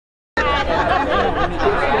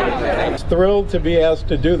I'm thrilled to be asked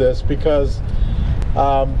to do this because,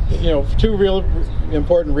 two real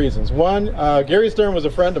important reasons. One, Gary Stern was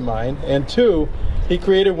a friend of mine, and two, he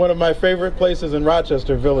created one of my favorite places in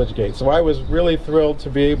Rochester, Village Gate. So I was really thrilled to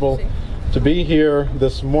be able to be here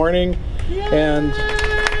this morning, and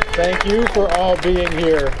thank you for all being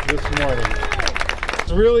here this morning.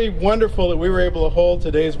 It's really wonderful that we were able to hold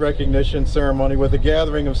today's recognition ceremony with a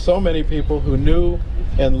gathering of so many people who knew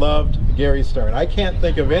and loved Gary Stern. I can't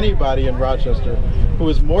think of anybody in Rochester who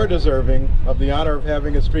is more deserving of the honor of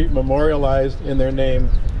having a street memorialized in their name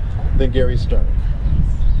than Gary Stern.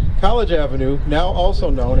 College Avenue, now also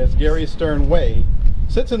known as Gary Stern Way,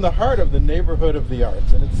 sits in the heart of the neighborhood of the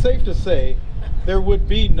arts, and it's safe to say there would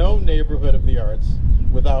be no neighborhood of the arts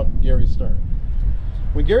without Gary Stern.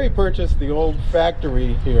 When Gary purchased the old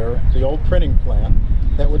factory here, the old printing plant,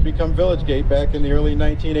 that would become Village Gate back in the early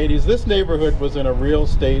 1980s, this neighborhood was in a real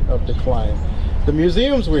state of decline. The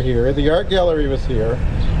museums were here, the art gallery was here,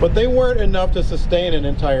 but they weren't enough to sustain an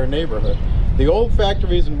entire neighborhood. The old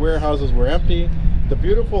factories and warehouses were empty. The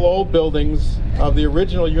beautiful old buildings of the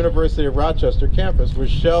original University of Rochester campus were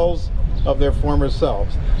shells of their former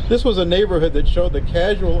selves. This was a neighborhood that showed the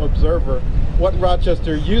casual observer what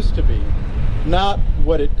Rochester used to be, not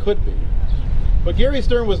what it could be. But Gary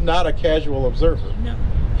Stern was not a casual observer. No.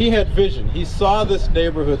 He had vision. He saw this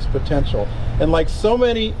neighborhood's potential. And like so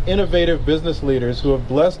many innovative business leaders who have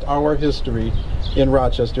blessed our history in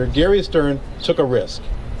Rochester, Gary Stern took a risk,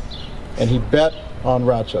 and he bet on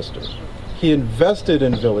Rochester. He invested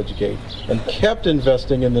in Village Gate and kept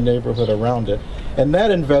investing in the neighborhood around it. And that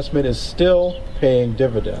investment is still paying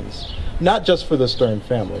dividends, not just for the Stern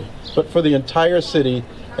family, but for the entire city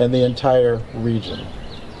and the entire region.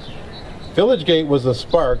 Village Gate was the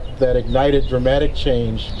spark that ignited dramatic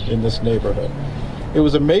change in this neighborhood. It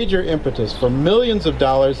was a major impetus for millions of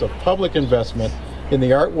dollars of public investment in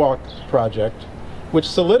the Art Walk project, which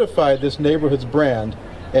solidified this neighborhood's brand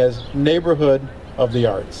as Neighborhood of the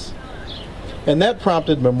Arts. And that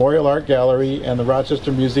prompted Memorial Art Gallery and the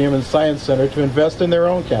Rochester Museum and Science Center to invest in their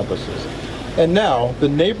own campuses. And now, the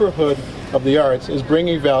Neighborhood of the Arts is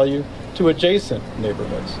bringing value to adjacent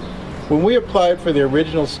neighborhoods. When we applied for the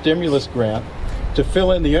original stimulus grant to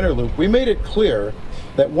fill in the inner loop, we made it clear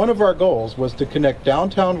that one of our goals was to connect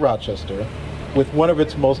downtown Rochester with one of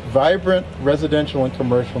its most vibrant residential and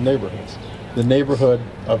commercial neighborhoods, the Neighborhood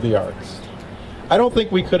of the Arts. I don't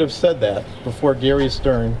think we could have said that before Gary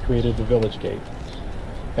Stern created the Village Gate.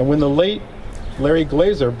 And when the late Larry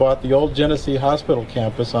Glazer bought the old Genesee Hospital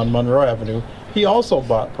campus on Monroe Avenue, he also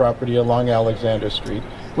bought property along Alexander Street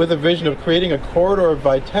with a vision of creating a corridor of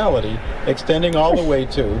vitality extending all the way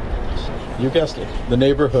to, you guessed it, the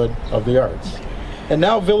Neighborhood of the Arts. And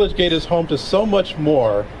now Village Gate is home to so much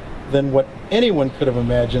more than what anyone could have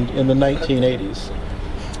imagined in the 1980s.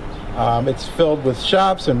 It's filled with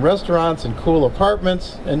shops and restaurants and cool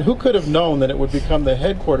apartments, and who could have known that it would become the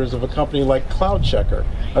headquarters of a company like CloudCheckr,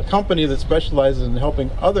 a company that specializes in helping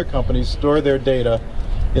other companies store their data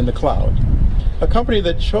in the cloud. A company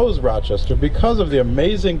that chose Rochester because of the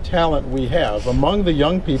amazing talent we have among the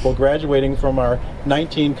young people graduating from our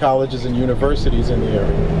 19 colleges and universities in the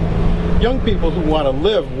area. Young people who want to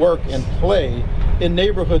live, work, and play in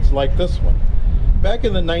neighborhoods like this one. Back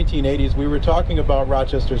in the 1980s, we were talking about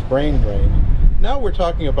Rochester's brain drain. Now we're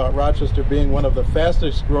talking about Rochester being one of the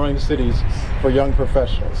fastest growing cities for young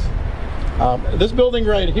professionals. This building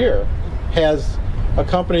right here has a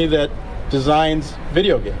company that designs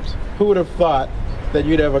video games. Who would have thought that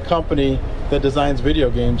you'd have a company that designs video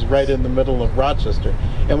games right in the middle of Rochester?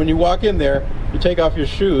 And when you walk in there, you take off your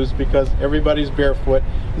shoes because everybody's barefoot.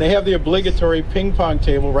 And they have the obligatory ping pong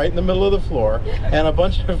table right in the middle of the floor and a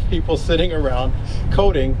bunch of people sitting around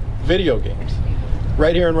coding video games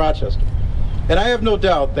right here in Rochester. And I have no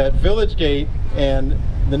doubt that Village Gate and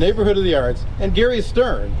the Neighborhood of the Arts and Gary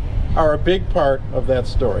Stern are a big part of that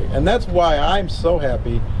story. And that's why I'm so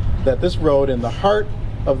happy that this road in the heart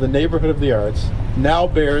of the Neighborhood of the Arts now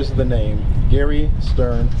bears the name Gary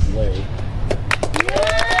Stern Way.